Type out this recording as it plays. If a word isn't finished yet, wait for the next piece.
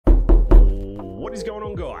What is going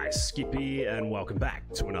on, guys? Skip here and welcome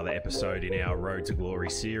back to another episode in our Road to Glory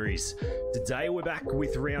series. Today we're back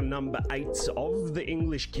with round number 8 of the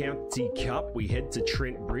English County Cup. We head to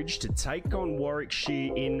Trent Bridge to take on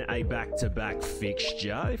Warwickshire in a back-to-back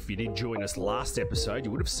fixture. If you did join us last episode,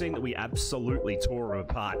 you would have seen that we absolutely tore them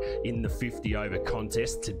apart in the 50 over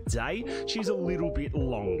contest. Today, she's a little bit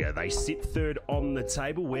longer. They sit third on the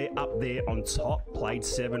table. We're up there on top. Played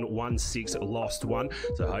 7, won 6, lost 1.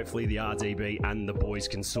 So hopefully the RDB and the boys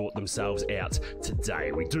can sort themselves out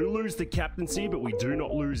today. We do lose the captaincy, but we do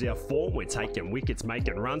not lose our form. We're taking wickets,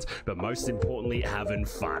 making runs, but most importantly, having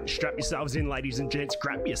fun. Strap yourselves in, ladies and gents,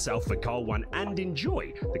 grab yourself a cold one and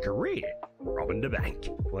enjoy the career Robin de Bank.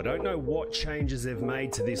 Well, I don't know what changes they've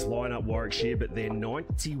made to this lineup, Warwickshire, but they're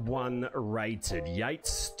 91 rated. Yates,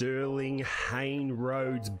 Sterling, Hayne,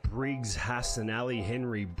 Rhodes, Briggs, Hassan Ali,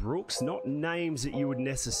 Henry, Brooks. Not names that you would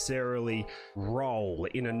necessarily roll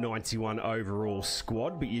in a 91 overall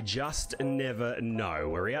squad, but you just never know.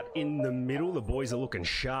 We're out in the middle. The boys are looking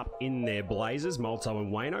sharp in their blazers. Malto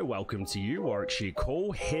and Wayno, welcome to you. Warwickshire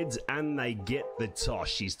call, heads, and they get the toss.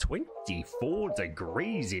 She's 24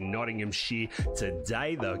 degrees in Nottinghamshire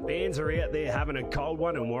today. The fans are out there having a cold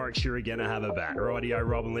one, and Warwickshire are going to have a bat. Rightio,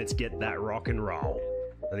 Robin, let's get that rock and roll.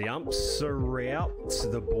 The umps are out,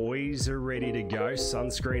 the boys are ready to go.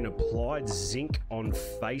 Sunscreen applied, zinc on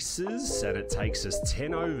faces, and it takes us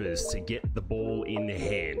 10 overs to get the ball in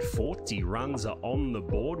hand. 40 runs are on the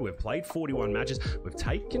board. We've played 41 matches. We've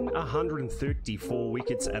taken 134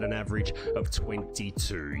 wickets at an average of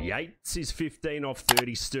 22. Yates is 15 off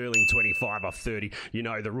 30, Sterling 25 off 30. You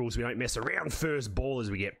know the rules, we don't mess around first ball as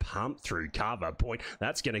we get pumped through cover point.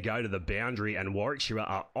 That's going to go to the boundary, and Warwickshire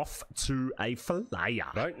are off to a flayer.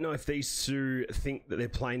 I don't know if these two think that they're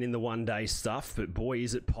playing in the one-day stuff, but boy,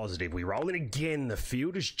 is it positive. We roll in again. The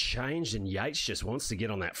field has changed, and Yates just wants to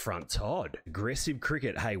get on that front Todd. Aggressive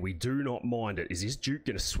cricket. Hey, we do not mind it. Is this Duke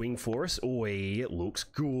going to swing for us? Oh, it looks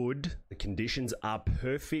good. The conditions are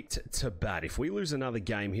perfect to bat. If we lose another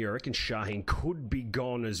game here, I reckon Shaheen could be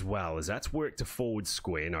gone as well, as that's worked to forward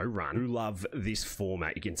square. No run. I love this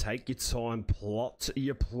format. You can take your time, plot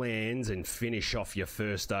your plans, and finish off your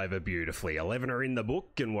first over beautifully. 11 are in the book,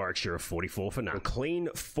 and Warwickshire are 44 for none. A clean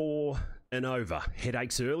 4 and over.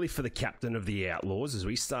 Headaches early for the captain of the Outlaws as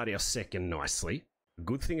we start our second nicely. The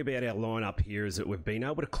good thing about our lineup here is that we've been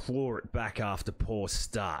able to claw it back after poor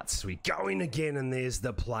starts. We go in again, and there's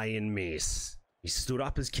the play and miss. He stood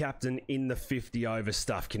up as captain in the 50 over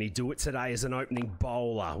stuff. Can he do it today as an opening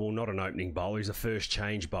bowler? Well, not an opening bowler. He's a first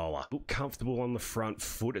change bowler. Look comfortable on the front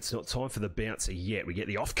foot. It's not time for the bouncer yet. We get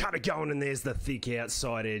the off cutter going, and there's the thick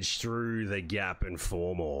outside edge through the gap and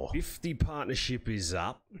 4 more. 50 partnership is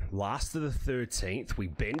up. Last of the 13th. We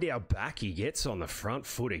bend our back. He gets on the front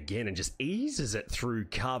foot again and just eases it through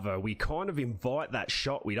cover. We kind of invite that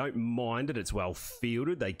shot. We don't mind it. It's well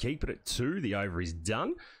fielded. They keep it at 2. The over is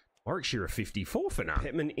done. Warwickshire are 54 for none.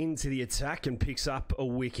 Petman into the attack and picks up a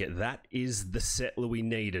wicket. That is the settler we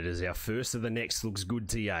needed, as our first of the next looks good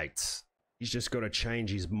to Yates. He's just got to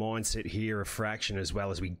change his mindset here a fraction, as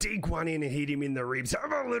well as we dig one in and hit him in the ribs.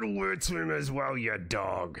 Have a little word to him as well, you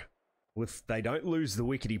dog. Well, if they don't lose the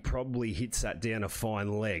wicket, he probably hits that down a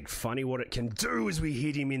fine leg. Funny what it can do as we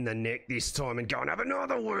hit him in the neck this time and go and have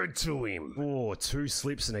another word to him. Oh, 2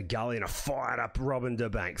 slips and a gully and a fired up Robin de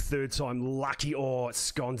Bank. Third time lucky. Oh, it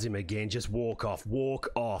scones him again. Just walk off, walk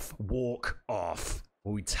off, walk off.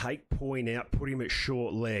 Well, we take point out, put him at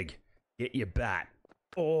short leg. Get your bat.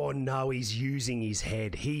 Oh, no, he's using his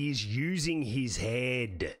head. He is using his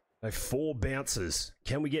head. So 4 bounces.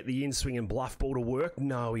 Can we get the in-swing and bluff ball to work?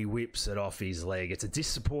 No, he whips it off his leg. It's a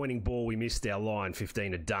disappointing ball. We missed our line.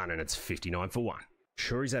 15 are done, and it's 59 for 1.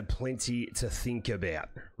 Sure, he's had plenty to think about.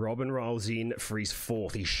 Robin rolls in for his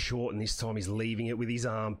 4th. He's short, and this time he's leaving it with his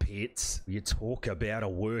armpits. You talk about a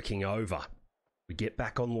working over. We get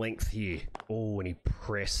back on length here. Oh, and he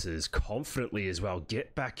presses confidently as well.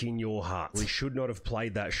 Get back in your hut. We should not have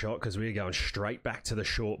played that shot because we're going straight back to the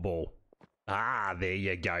short ball. Ah, there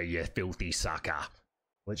you go, you filthy sucker.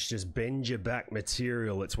 Let's just bend your back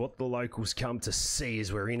material. It's what the locals come to see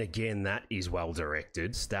as we're in again. That is well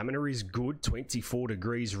directed. Stamina is good. 24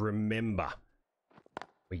 degrees, remember.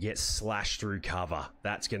 We get slashed through cover.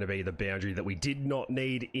 That's going to be the boundary that we did not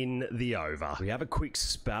need in the over. We have a quick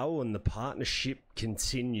spell and the partnership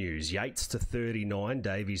continues. Yates to 39,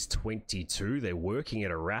 Davies 22. They're working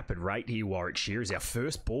at a rapid rate here, Warwickshire, as our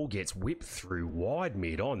first ball gets whipped through wide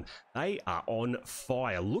mid-on. They are on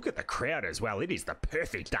fire. Look at the crowd as well. It is the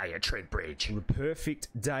perfect day at Trent Bridge. The perfect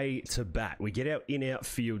day to bat. We get our in-out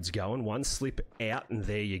fields going. 1 slip out, and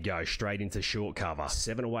there you go. Straight into short cover.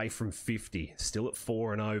 7 away from 50. Still at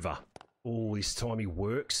 4 and over. Oh, this time he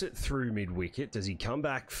works it through mid-wicket. Does he come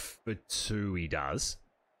back for 2? He does.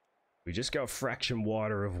 We just go a fraction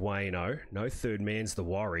wider of Wayno. No third man's the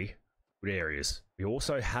worry. Good areas. We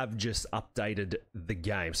also have just updated the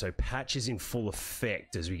game. So patch is in full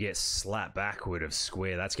effect as we get slapped backward of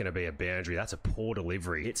square. That's going to be a boundary. That's a poor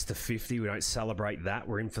delivery. Hits to 50. We don't celebrate that.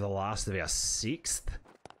 We're in for the last of our 6th.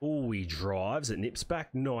 Oh, he drives. It nips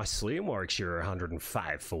back nicely, and Warwickshire are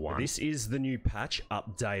 105 for 1. This is the new patch,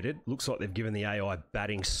 updated. Looks like they've given the AI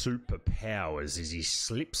batting superpowers as he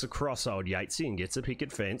slips across old Yatesy and gets a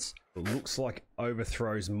picket fence. It looks like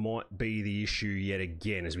overthrows might be the issue yet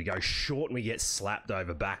again as we go short and we get slapped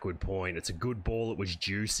over backward point. It's a good ball. It was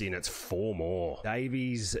juicy, and it's 4 more.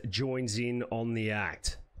 Davies joins in on the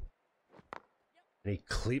act. And he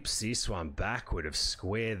clips this one backward of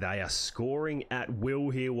square. They are scoring at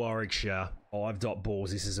will here, Warwickshire. 5 dot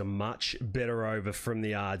balls. This is a much better over from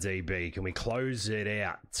the RDB. Can we close it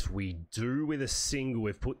out? We do with a single.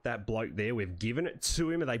 We've put that bloke there. We've given it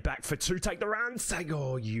to him. Are they back for 2? Take the runs. Take,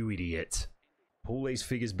 oh, you idiot. Pull these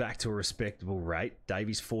figures back to a respectable rate.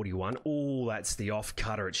 Davies 41. Oh, that's the off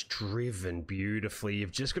cutter. It's driven beautifully.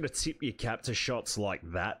 You've just got to tip your cap to shots like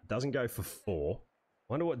that. Doesn't go for 4.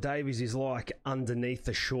 Wonder what Davies is like underneath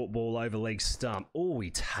the short ball over leg stump. Oh,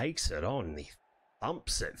 he takes it on. He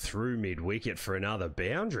thumps it through mid-wicket for another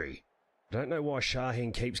boundary. I don't know why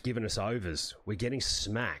Shaheen keeps giving us overs. We're getting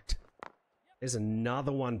smacked. There's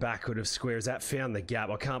another one backward of square. Has that found the gap?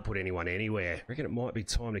 I can't put anyone anywhere. I reckon it might be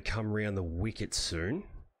time to come round the wicket soon.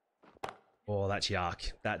 Oh, that's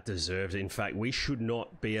yuck. That deserves it. In fact, we should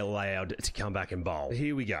not be allowed to come back and bowl.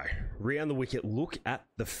 Here we go. Round the wicket, look at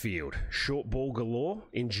the field. Short ball galore.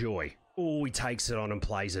 Enjoy. Oh, he takes it on and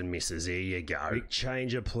plays and misses. There you go. Big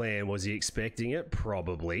change of plan. Was he expecting it?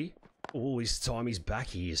 Probably. Oh, this time he's back.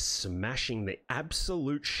 He is smashing the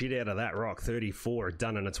absolute shit out of that rock. 34 are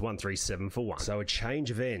done and it's 137 for 1. So a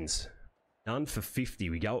change of ends. None for 50.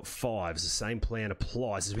 We go at 5s. The same plan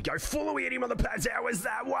applies as we go full. We hit him on the pads. How was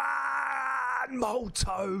that one?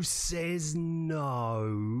 Molto says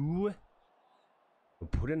no. We'll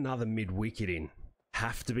put another mid-wicket in.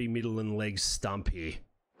 Have to be middle and leg stump here.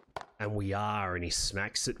 And we are. And he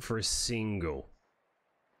smacks it for a single.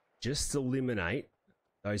 Just eliminate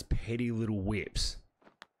those petty little whips.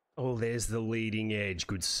 Oh, there's the leading edge.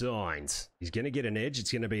 Good signs. He's going to get an edge.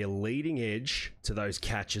 It's going to be a leading edge to those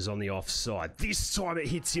catches on the offside. This time it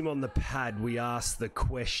hits him on the pad. We ask the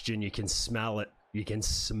question. You can smell it. You can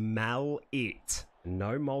smell it.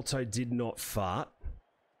 No, Molto did not fart.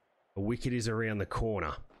 The wicket is around the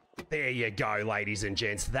corner. There you go, ladies and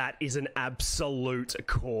gents. That is an absolute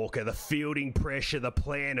corker. The fielding pressure, the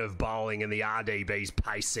plan of bowling, and the RDB's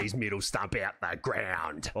pace sees middle stump out the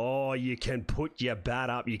ground. Oh, you can put your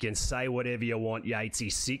bat up. You can say whatever you want.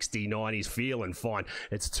 Yatesy 69. He's feeling fine.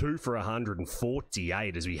 It's 2 for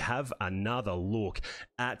 148 as we have another look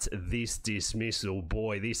at this dismissal.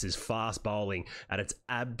 Boy, this is fast bowling at its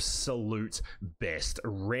absolute best.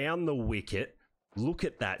 Round the wicket. Look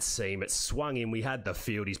at that seam. It swung in. We had the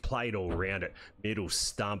field. He's played all around it. Middle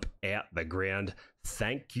stump out the ground.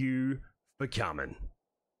 Thank you for coming.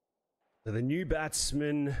 So the new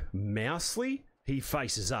batsman, Mousley, he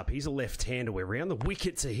faces up. He's a left-hander. We're round the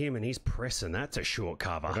wicket to him, and he's pressing. That's a short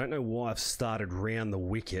cover. I don't know why I've started round the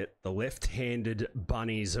wicket. The left-handed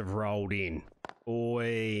bunnies have rolled in.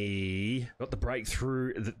 Oi. Got the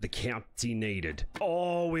breakthrough that the county needed.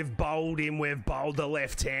 Oh, we've bowled him. We've bowled the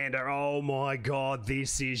left-hander. Oh, my God.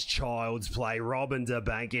 This is child's play. Robin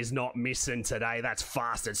DeBank is not missing today. That's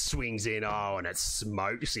fast. It swings in. Oh, and it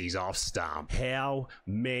smokes. He's off stump. How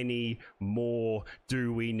many more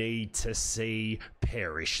do we need to see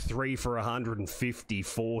perish? 3 for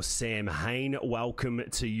 154. Sam Hain, welcome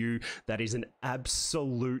to you. That is an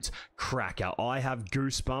absolute cracker. I have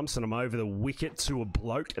goosebumps, and I'm over the wicket to a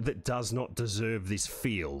bloke that does not deserve this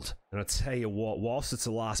field. And I tell you what, whilst it's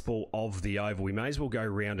the last ball of the over, we may as well go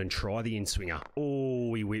round and try the in-swinger.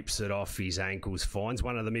 Oh, he whips it off his ankles, finds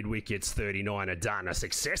one of the mid-wickets, 39 are done. A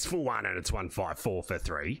successful one, and it's 154 for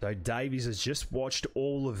 3. So Davies has just watched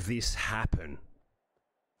all of this happen.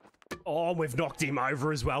 Oh, we've knocked him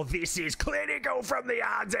over as well. This is clinical from the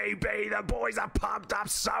RDB. The boys are pumped up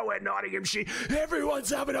so at Nottinghamshire. Everyone's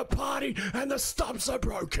having a party and the stumps are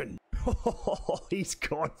broken. Oh, he's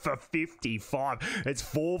gone for 55. It's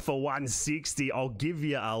 4 for 160. I'll give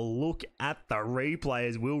you a look at the replay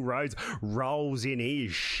as Will Rhodes rolls in. He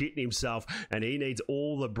is shitting himself and he needs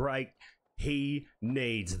all the break he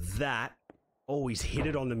needs. That. Oh, he's hit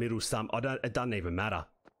it on the middle stump. It doesn't even matter.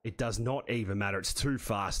 It does not even matter. It's too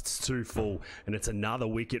fast. It's too full. And it's another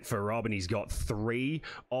wicket for Rob. And he's got 3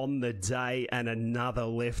 on the day. And another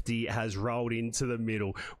lefty has rolled into the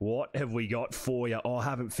middle. What have we got for you? Oh, I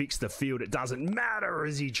haven't fixed the field. It doesn't matter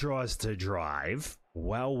as he tries to drive.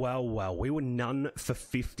 Well, well, well. We were none for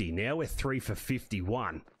 50. Now we're 3 for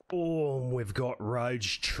 51. Oh, we've got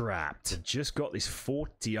Rhodes trapped. Just got this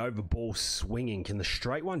 40 over ball swinging. Can the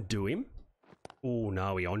straight one do him? Oh,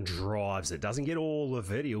 no, he on drives it. Doesn't get all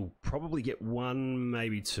of it. He'll probably get 1,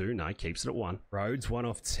 maybe 2. No, keeps it at 1. Rhodes 1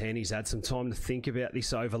 off 10. He's had some time to think about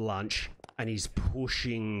this over lunch. And he's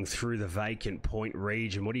pushing through the vacant point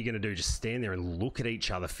region. What are you going to do? Just stand there and look at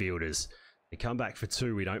each other, fielders. They come back for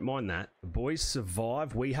 2. We don't mind that. The boys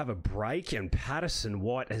survive. We have a break, and Patterson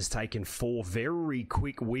White has taken 4 very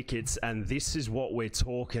quick wickets, and this is what we're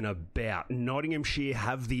talking about. Nottinghamshire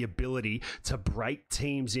have the ability to break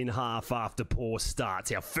teams in half after poor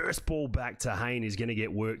starts. Our first ball back to Hayne is going to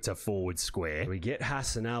get worked to forward square. We get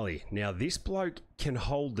Hassan Ali. Now, this bloke can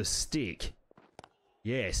hold the stick.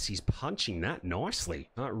 Yes, he's punching that nicely.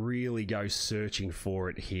 Can't really go searching for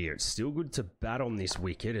it here. It's still good to bat on this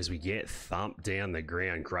wicket as we get thumped down the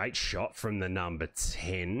ground. Great shot from the number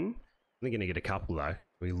 10. We're going to get a couple though.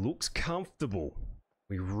 He looks comfortable.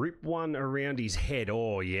 We rip one around his head.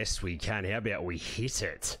 Oh, yes, we can. How about we hit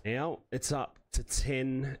it? Now it's up to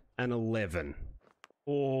 10 and 11.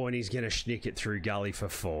 Oh, and he's going to schnick it through gully for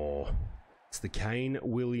 4. It's the Kane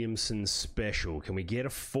Williamson special. Can we get a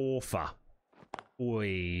 4-fer?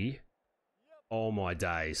 Oh my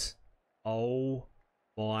days. Oh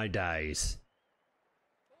my days.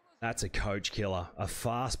 That's a coach killer. A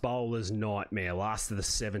fast bowler's nightmare. Last of the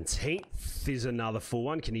 17th is another full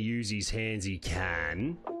one. Can he use his hands? He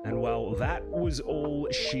can. And well, that was all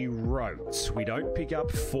she wrote. We don't pick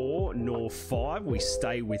up 4 nor 5. We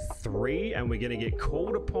stay with 3, and we're going to get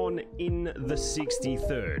called upon in the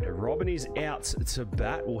 63rd. Robin is out to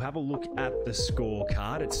bat. We'll have a look at the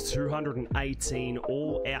scorecard. It's 218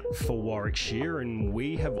 all out for Warwickshire, and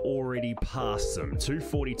we have already passed them.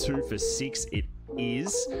 242 for 6 it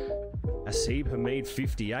is. Asib Hamid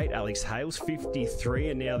 58, Alex Hales 53,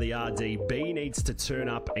 and now the RDB needs to turn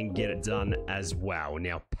up and get it done as well.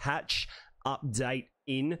 Now, patch update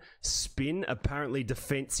in spin. Apparently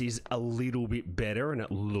defense is a little bit better, and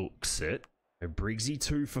it looks it. Briggsy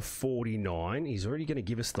 2 for 49. He's already going to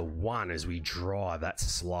give us the 1 as we drive. That's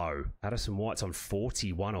slow. Patterson White's on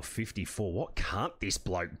 41 or 54. What can't this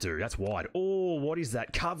bloke do? That's wide. Oh, what is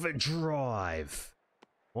that? Cover drive.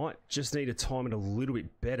 Might just need to time it a little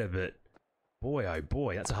bit better, but boy, oh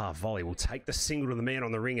boy, that's a half volley. We'll take the single to the man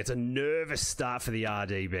on the ring. It's a nervous start for the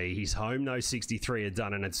RDB. He's home, no 63 are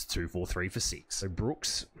done, and it's 243 for 6. So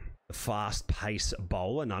Brooks, the fast pace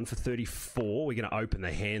bowler, none for 34. We're going to open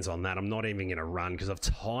the hands on that. I'm not even going to run because I've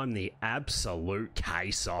timed the absolute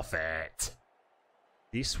case off it.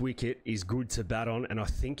 This wicket is good to bat on, and I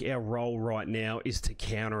think our role right now is to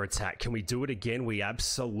counter-attack. Can we do it again? We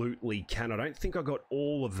absolutely can. I don't think I got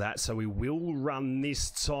all of that, so we will run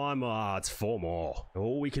this time. Ah, it's 4 more.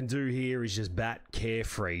 All we can do here is just bat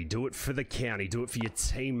carefree. Do it for the county. Do it for your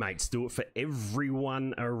teammates. Do it for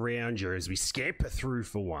everyone around you as we scamper through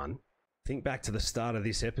for 1. Think back to the start of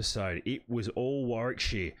this episode. It was all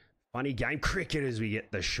Warwickshire. Funny game cricket as we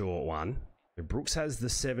get the short one. Brooks has the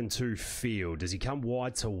 7-2 field. Does he come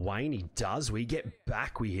wide to Wayne? He does. We get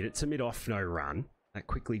back. We hit it to mid-off, no run. That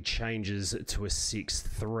quickly changes to a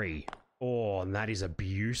 6-3. Oh, and that is a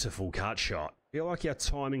beautiful cut shot. I feel like our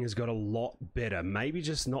timing has got a lot better. Maybe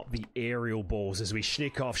just not the aerial balls as we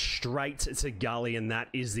schnick off straight to gully, and that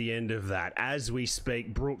is the end of that. As we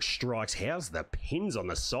speak, Brooks strikes. How's the pins on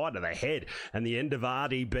the side of the head? And the end of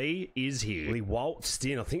RDB is here. He waltzed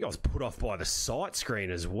in. I think I was put off by the sight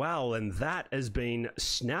screen as well, and that has been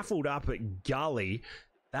snaffled up at gully.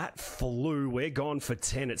 That flew. We're gone for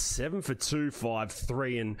 10. It's 7 for 2,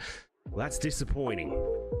 5-3, and well, that's disappointing.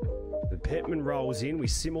 The Petman rolls in. We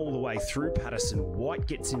sim all the way through. Patterson White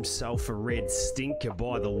gets himself a red stinker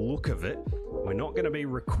by the look of it. We're not going to be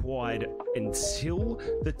required until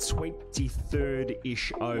the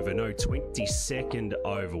 23rd-ish over. No, 22nd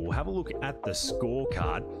over. We'll have a look at the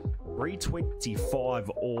scorecard. 325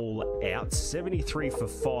 all out, 73 for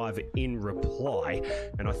 5 in reply,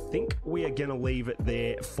 and I think we are going to leave it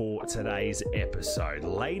there for today's episode.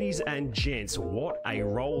 Ladies and gents, what a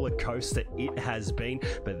roller coaster it has been,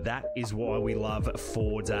 but that is why we love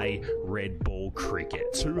 4-day red ball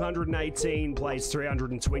cricket. 218 plays,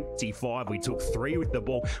 325. We took 3 with the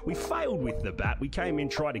ball. We failed with the bat. We came in,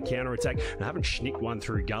 tried to counter-attack, and I haven't schnicked one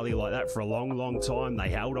through gully like that for a long, long time. They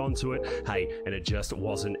held on to it, hey, and it just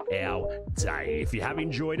wasn't our day. If you have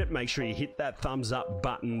enjoyed it, make sure you hit that thumbs up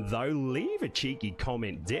button though. Leave a cheeky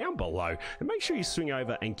comment down below and make sure you swing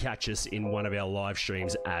over and catch us in one of our live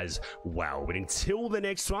streams as well. But until the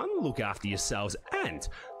next one, look after yourselves and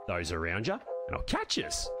those around you, and I'll catch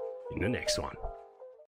us in the next one.